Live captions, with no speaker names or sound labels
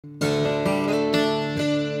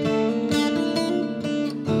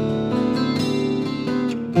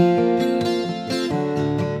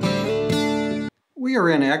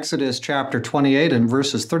Exodus chapter 28 and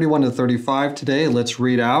verses 31 to 35 today. Let's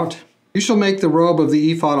read out. You shall make the robe of the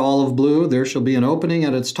ephod olive blue. There shall be an opening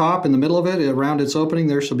at its top. In the middle of it, around its opening,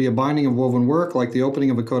 there shall be a binding of woven work, like the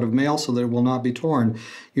opening of a coat of mail, so that it will not be torn.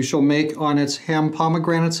 You shall make on its hem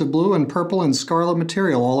pomegranates of blue and purple and scarlet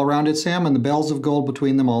material all around its hem, and the bells of gold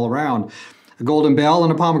between them all around. A golden bell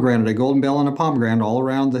and a golden bell and a pomegranate all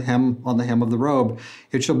around the hem, on the hem of the robe.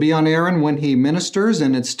 It shall be on Aaron when he ministers,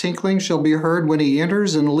 and its tinkling shall be heard when he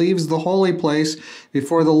enters and leaves the holy place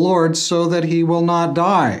before the Lord, so that he will not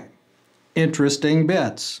die. Interesting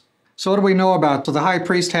bits. So what do we know about? So the high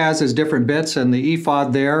priest has his different bits and the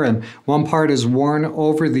ephod there, and one part is worn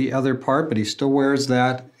over the other part, but he still wears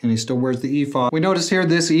that, and he still wears the ephod. We notice here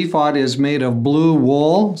this ephod is made of blue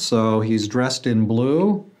wool, so he's dressed in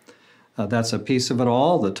blue. That's a piece of it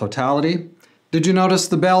all, the totality. Did you notice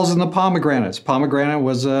the bells and the pomegranates? Pomegranate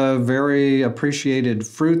was a very appreciated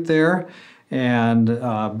fruit there, and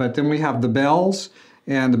but then we have the bells,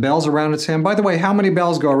 and the bells around its hem. By the way, how many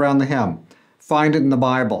bells go around the hem? Find it in the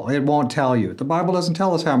Bible. It won't tell you. The Bible doesn't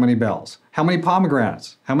tell us how many bells. How many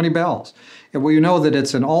pomegranates? How many bells? Well, you know that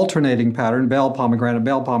it's an alternating pattern, bell, pomegranate,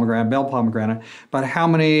 bell, pomegranate, bell, pomegranate. But how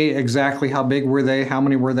many exactly, how big were they? How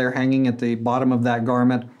many were there hanging at the bottom of that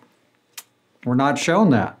garment? We're not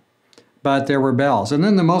shown that. But there were bells. And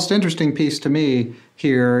then the most interesting piece to me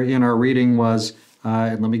here in our reading was,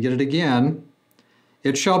 let me get it again.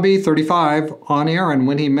 It shall be 35 on Aaron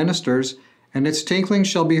when he ministers, and its tinkling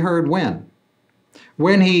shall be heard when?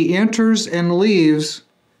 When he enters and leaves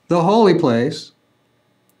the holy place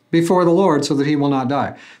before the Lord, so that he will not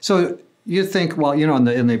die. So you think, well, you know,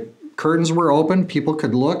 and the curtains were open. People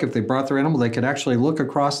could look. If they brought their animal, they could actually look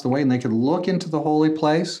across the way, and they could look into the holy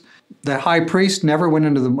place. The high priest never went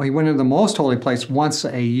into he went into the most holy place once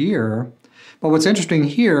a year. But what's interesting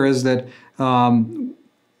here is that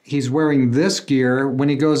he's wearing this gear when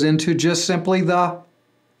he goes into just simply the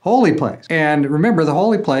holy place. And remember, the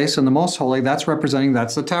holy place and the most holy, that's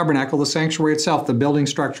the tabernacle, the sanctuary itself, the building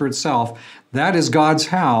structure itself. That is God's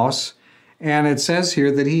house. And it says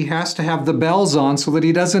here that he has to have the bells on so that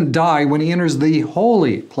he doesn't die when he enters the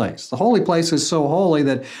holy place. The holy place is so holy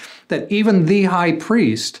that even the high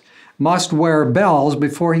priest must wear bells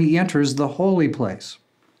before he enters the holy place.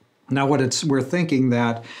 Now, we're thinking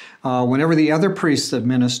that whenever the other priests that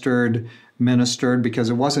ministered, because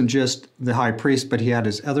it wasn't just the high priest, but he had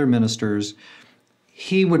his other ministers,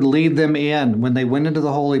 he would lead them in. When they went into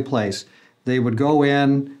the holy place, they would go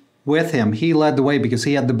in with him. He led the way because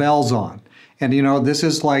he had the bells on. And, you know, this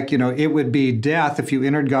is like, you know, it would be death if you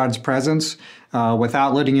entered God's presence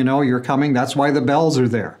without letting you know you're coming. That's why the bells are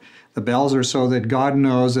there. The bells are so that God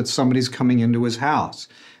knows that somebody's coming into his house.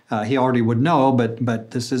 He already would know,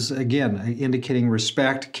 but this is, again, indicating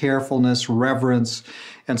respect, carefulness, reverence.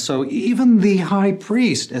 And so even the high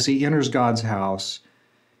priest, as he enters God's house,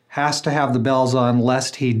 has to have the bells on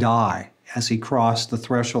lest he die as he crossed the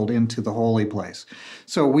threshold into the holy place.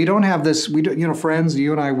 So we don't have this, you know, friends,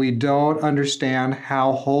 you and I, we don't understand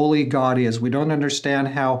how holy God is. We don't understand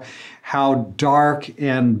how dark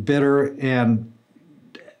and bitter and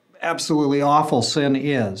absolutely awful sin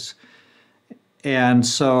is. And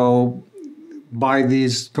so by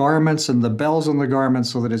these garments and the bells on the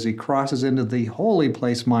garments, so that as he crosses into the holy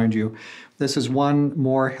place, mind you, this is one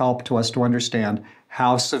more help to us to understand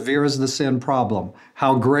how severe is the sin problem,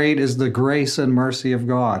 how great is the grace and mercy of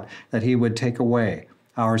God that he would take away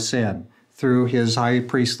our sin through his high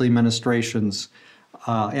priestly ministrations.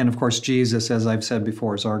 And of course, Jesus, as I've said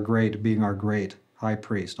before, is being our great high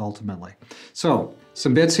priest ultimately. So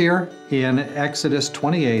some bits here in Exodus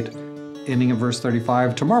 28, ending at verse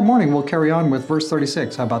 35. Tomorrow morning, we'll carry on with verse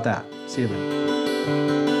 36. How about that? See you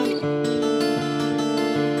then.